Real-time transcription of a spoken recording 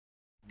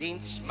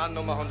Dienstmann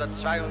Nummer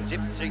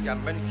 172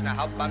 am Münchner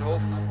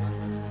Hauptbahnhof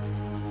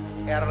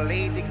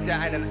erledigte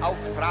einen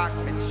Auftrag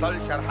mit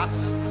solcher Hast,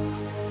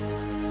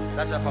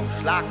 dass er vom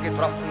Schlag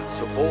getroffen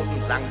zu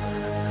Boden sank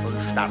und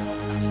starb.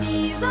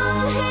 He's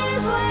on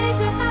his way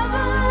to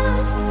heaven.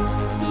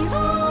 He's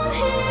on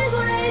his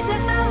way to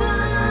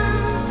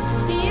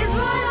heaven. He is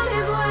right on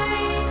his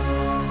way.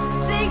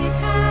 Singing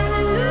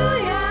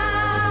hallelujah.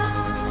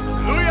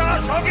 Halleluja,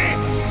 Schoggi!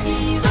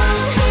 He's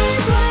on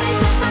his way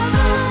to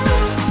heaven.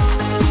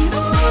 He's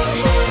on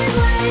his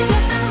way to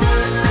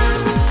heaven.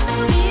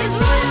 He is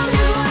right on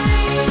his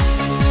way.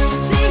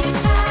 Singing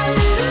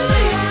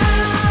hallelujah.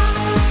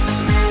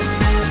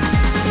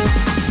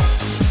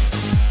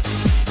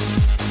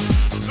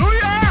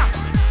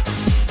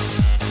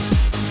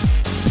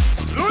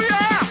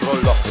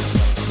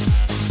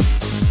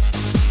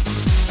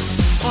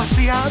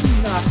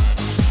 Hosianna!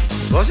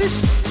 Was ist?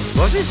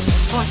 Was ist?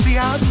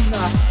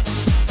 Hosianna!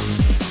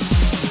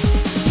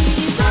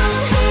 He's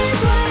on his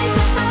way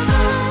to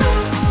heaven.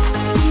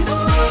 He's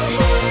on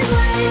his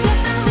way to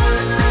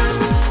heaven.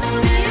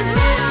 He is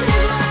right on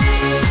his way.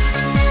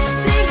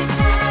 Singing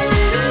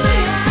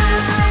hallelujah.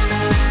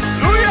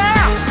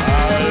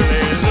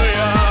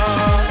 Halleluja!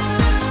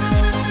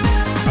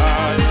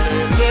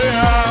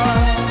 Halleluja!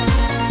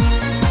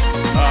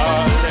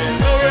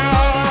 Halleluja!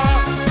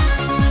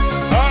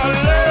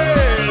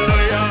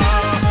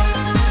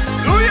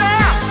 Halleluja!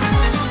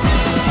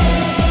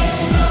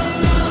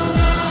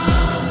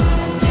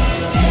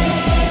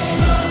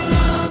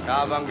 Ja,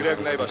 wann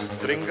kriegen wir was zu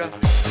trinken?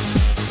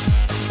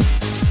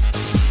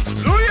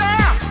 Halleluja!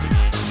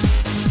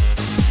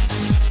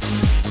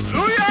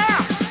 Halleluja!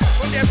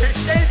 Und er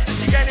bestellte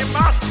sich eine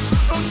Mast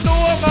und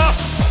nur Mast.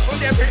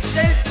 Und er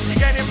bestellte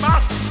sich eine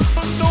Mast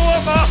und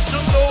nur Mast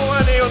und nur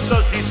eine. Und da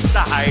sitzt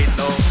der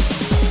Heino.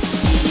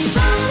 He's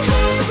on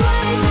his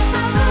way to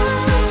heaven.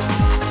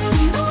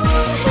 He's on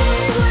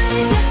his way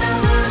to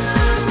heaven.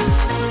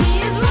 He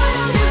is right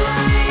on his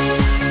way.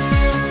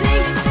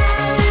 Singing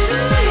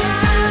hallelujah.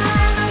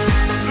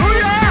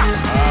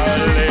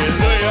 Halleluja!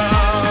 Halleluja!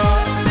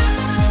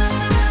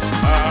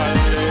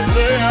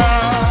 Halleluja!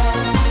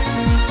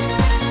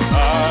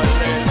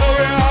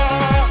 Halleluja!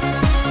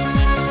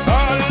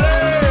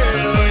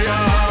 Halleluja!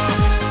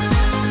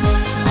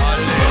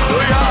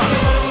 Halleluja!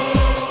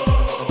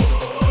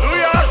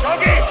 Halleluja,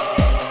 Schoggi!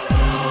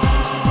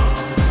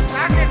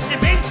 Sag jetzt die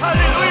Wind,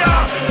 Halleluja!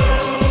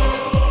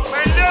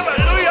 Mein lieber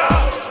Halleluja!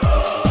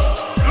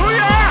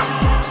 Halleluja!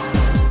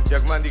 Ja,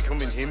 ich meine, die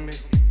kommen in den Himmel.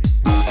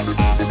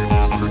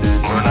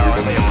 We're now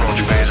in the approach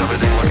phase,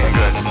 everything looking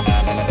good.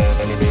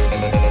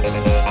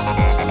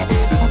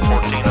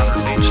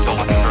 1400 feet, still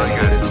looking very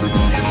good.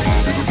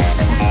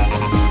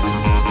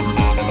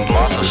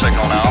 Lost the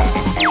signal now.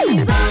 He's on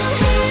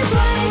his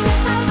way to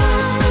heaven.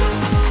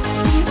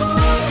 He's on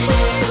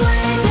his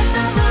way to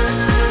heaven.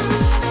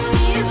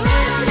 He is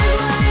right on his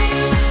way.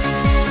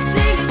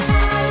 Singing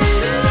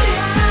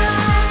hallelujah.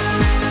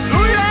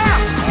 Halleluja!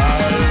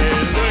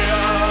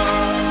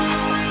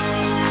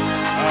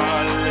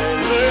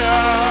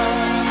 Halleluja!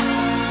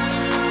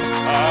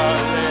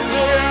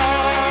 Halleluja!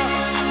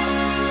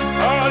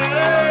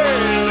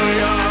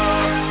 Halleluja!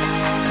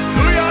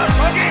 Halleluja,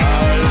 Schoggi!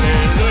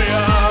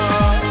 Halleluja!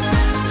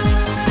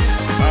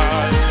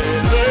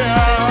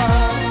 Halleluja!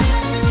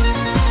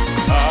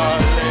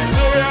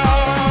 Halleluja!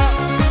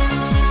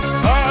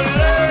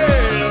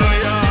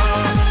 Halleluja!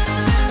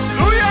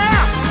 Halleluja!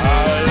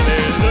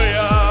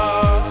 Halleluja!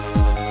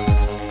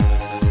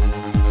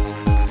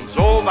 Und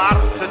so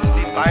wartet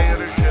die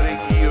bayerische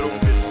Regierung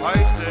bis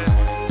heute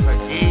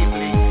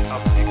vergeblich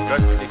auf die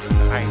göttlichen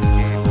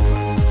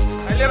Eingebungen.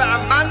 Mein lieber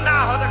Amanda,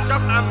 hat er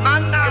gesagt,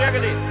 Amanda!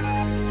 Kriege die!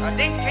 Ein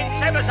Ding, Kind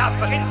selber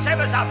saufen, Kind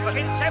selber saufen,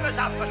 Kind selber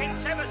saufen, Kind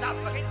selber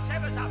saufen, Kind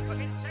selber saufen,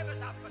 Kind selber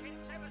saufen, Kind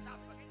selber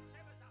saufen, Kind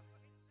selber saufen.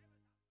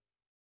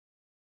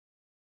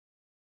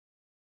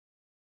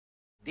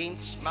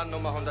 Dienstmann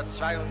Nummer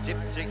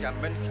 172 am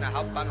Münchner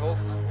Hauptbahnhof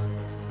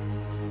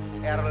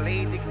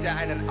erledigte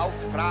einen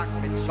Auftrag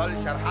mit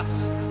solcher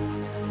Hast,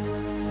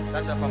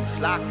 dass er vom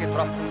Schlag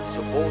getroffen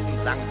zu Boden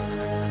sank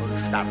und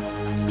starb.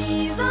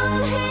 He's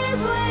on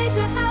his way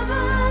to heaven.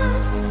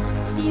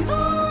 He's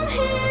on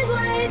his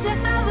way to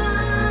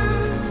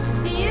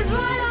heaven. He is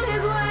right on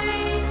his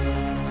way.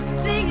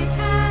 Singing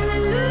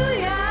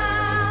hallelujah.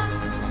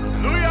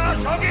 Halleluja,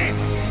 Schoggi!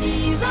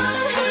 He's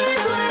on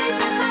his way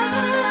to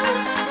heaven.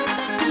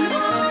 He's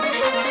on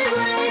his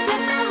way to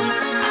heaven.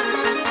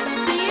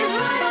 He is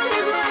right on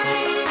his way.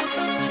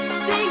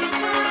 Singing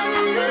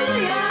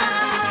hallelujah.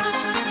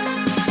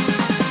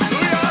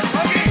 Halleluja,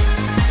 Schoggi!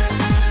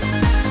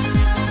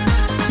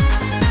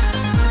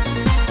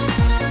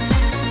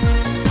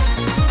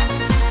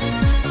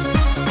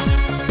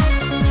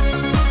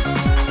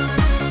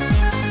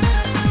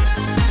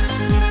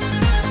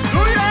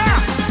 Halleluja!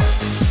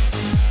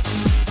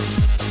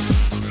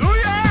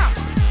 Halleluja!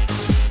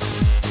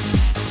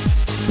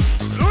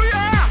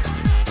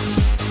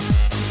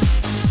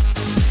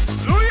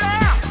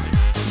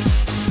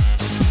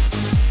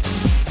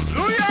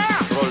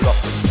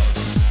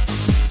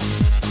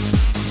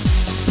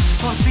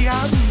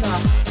 Hosianna.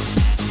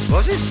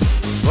 Was ist?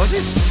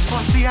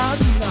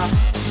 Hosianna.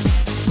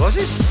 Was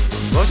ist?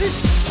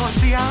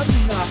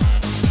 Hosianna.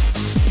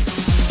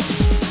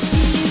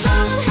 He's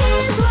on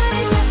his way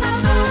to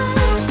heaven.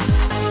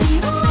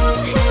 He's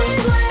on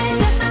his way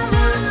to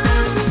heaven.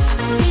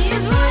 He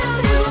is right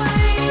on his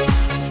way,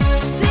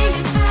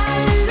 singing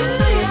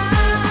hallelujah.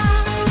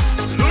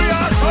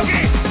 Hallelujah,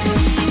 Hockey.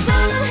 He's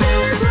on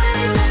his way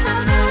to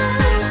heaven.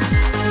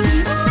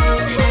 He's on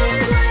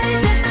his way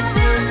to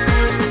heaven.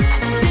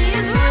 He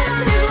is right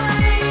on his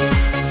way,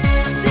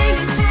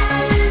 singing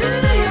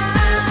hallelujah.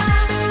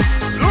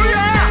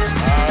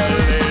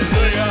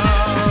 Hallelujah.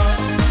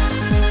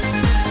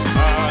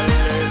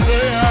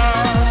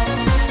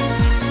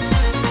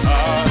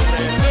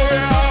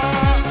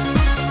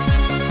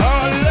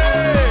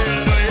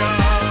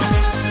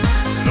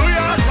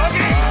 Hallelujah,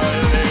 Hockey.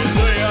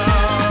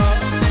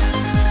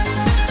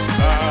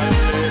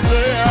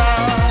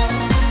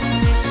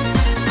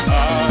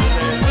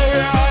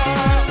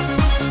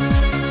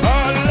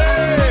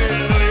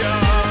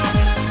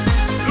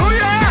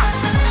 Hallelujah.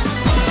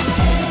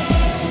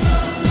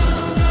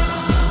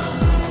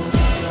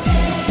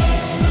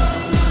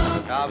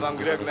 Ja, van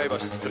krijg ik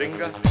wat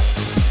stringen.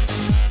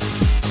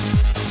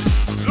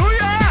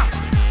 Hallelujah.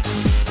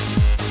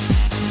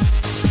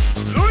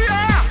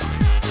 Hallelujah.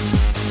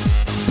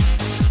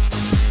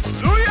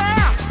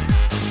 Hallelujah.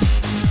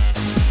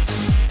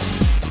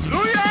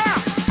 Hallelujah.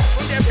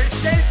 Und er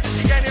bestellte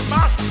sich eine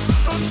Mast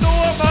und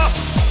Norma.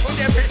 Und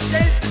er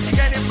bestellte sich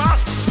eine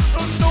Mast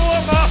und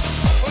Norma.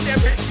 Und er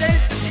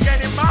bestellte sich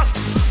eine Mast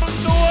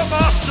und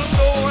Norma. Und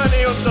Norma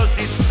und da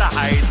sitzt der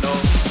Heino.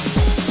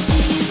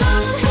 He's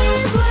on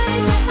his way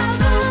to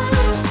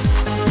heaven.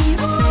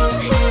 He's on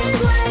his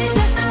way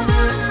to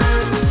heaven.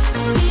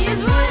 He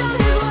is right on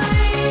his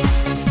way,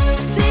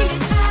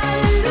 singing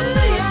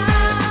hallelujah.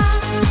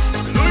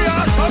 Hallelujah,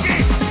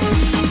 Hockey.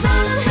 He's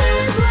on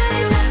his way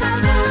to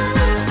heaven.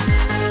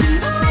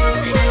 He's on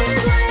his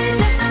way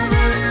to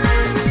heaven.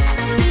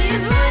 He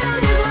is right on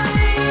his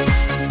way,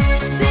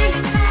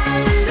 singing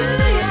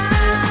hallelujah.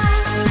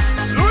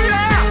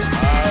 Hallelujah.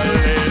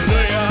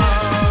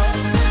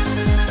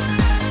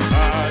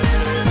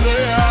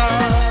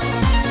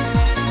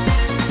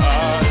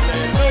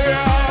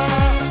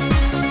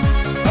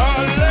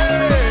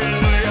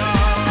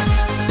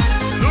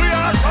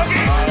 Hallelujah,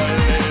 Hockey.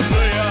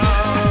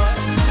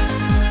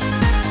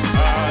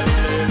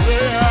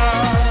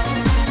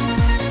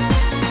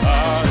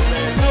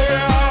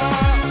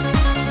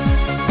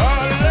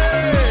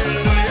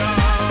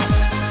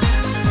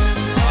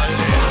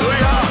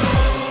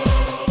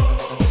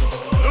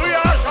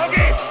 Hallelujah,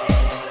 Hockey.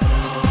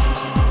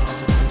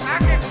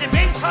 Ach, jetzt die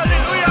Wind,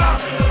 Halleluja.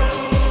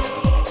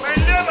 Mein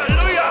lieber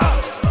Halleluja.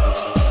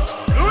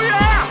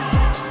 Halleluja.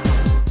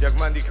 Ja, ich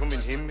meine, die kommen in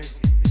den Himmel.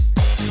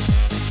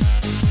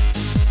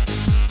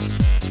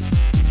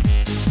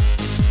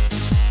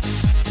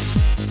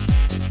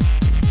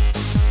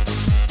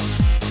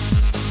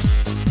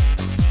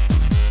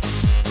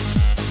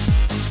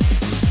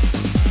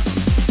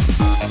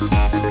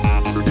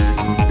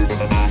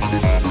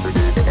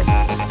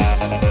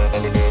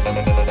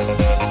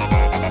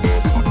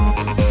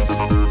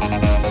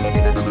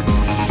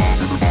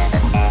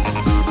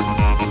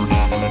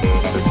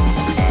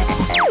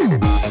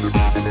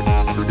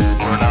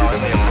 We're now in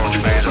the approach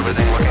phase.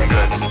 Everything looking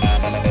good.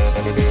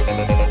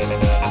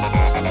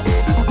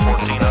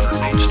 1400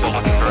 feet, still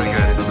looking very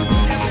good.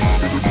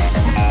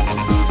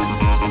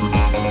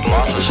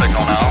 Lost the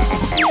signal now.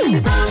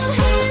 He's on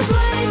his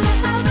way to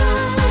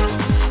heaven.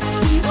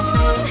 He's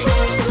on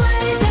his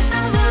way to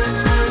heaven.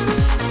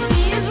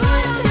 He is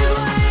right on his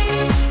way,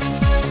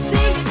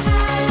 singing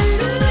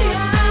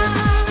hallelujah.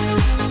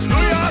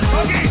 Hallelujah,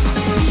 Hockey.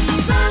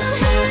 He's on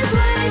his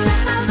way to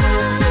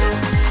heaven.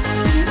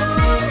 He's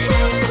on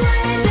his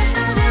way to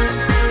heaven.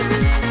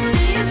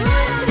 He is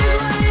right on his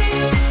way,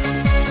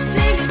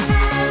 singing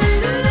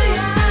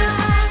hallelujah.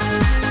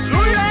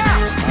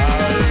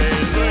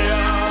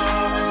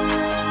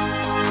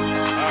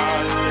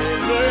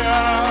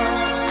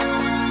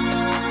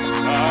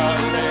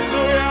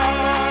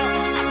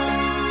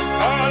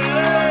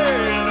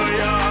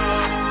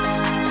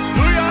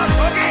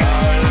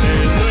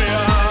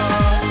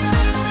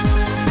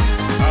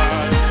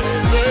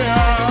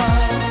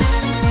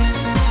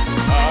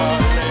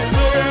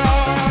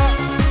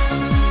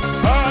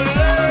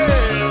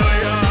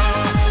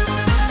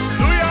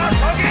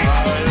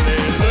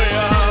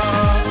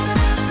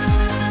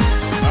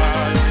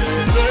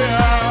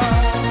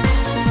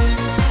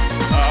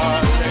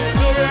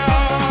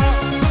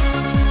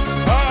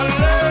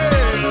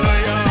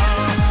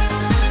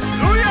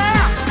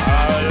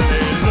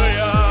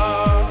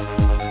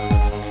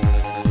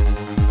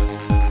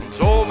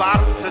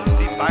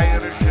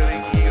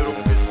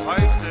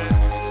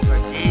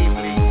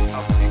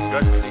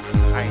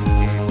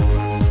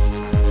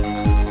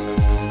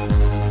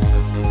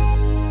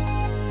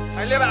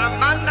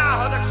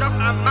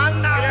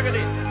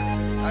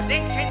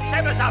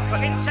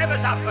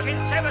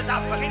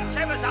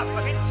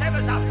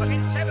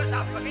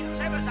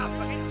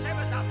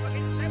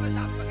 Seven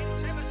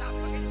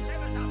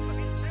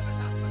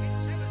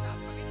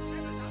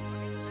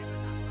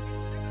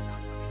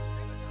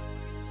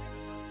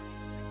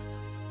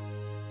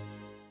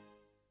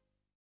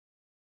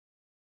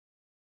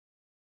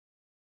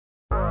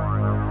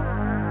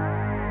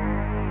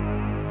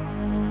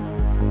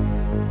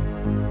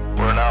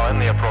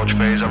the approach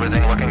phase,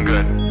 everything looking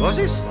good.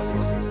 Dosis?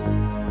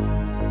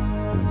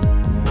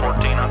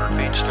 1,400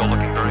 feet, still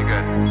looking very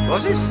good.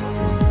 Dosis?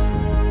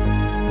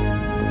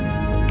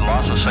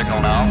 Loss of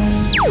signal now.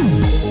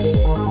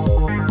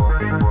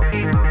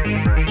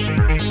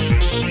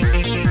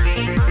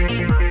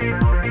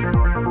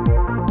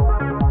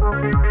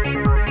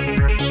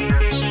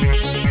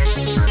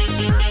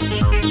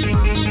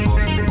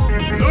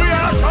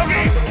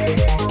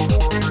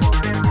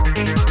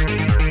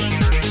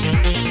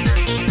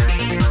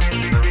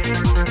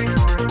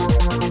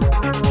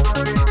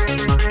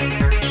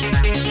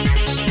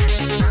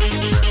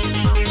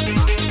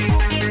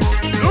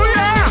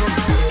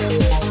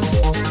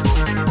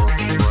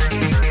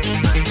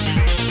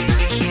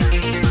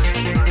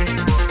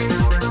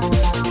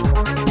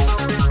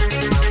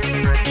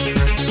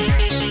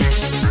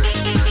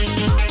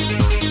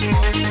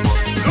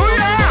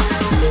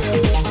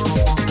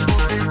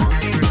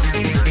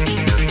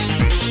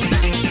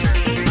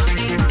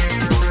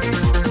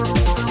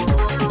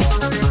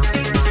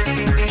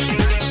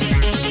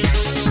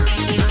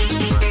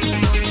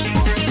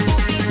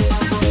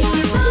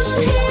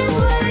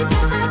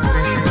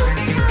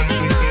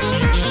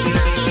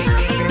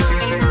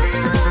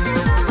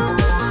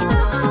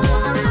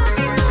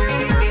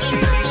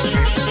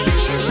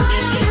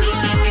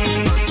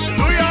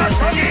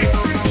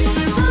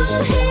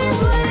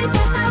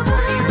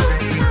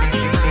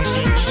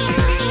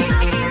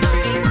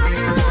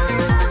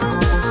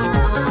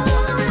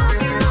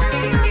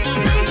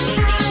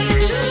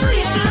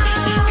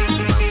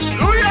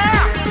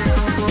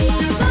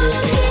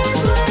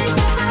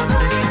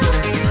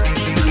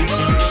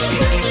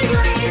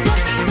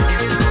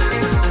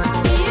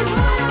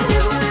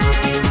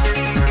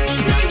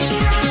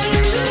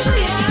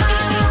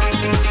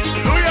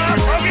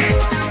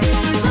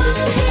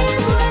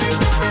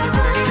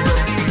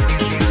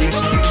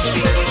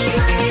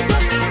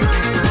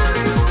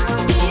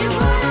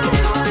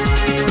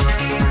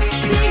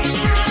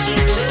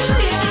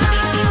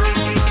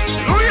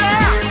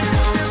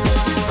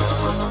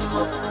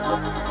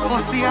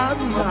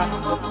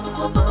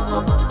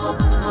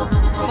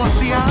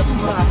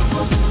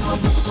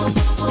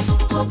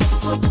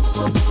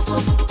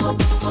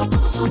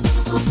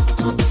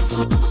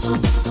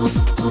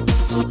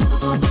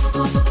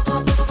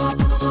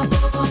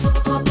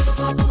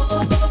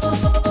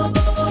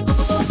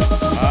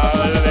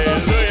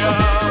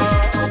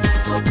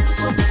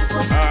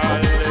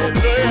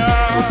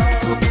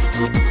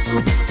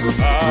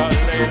 Hallelujah.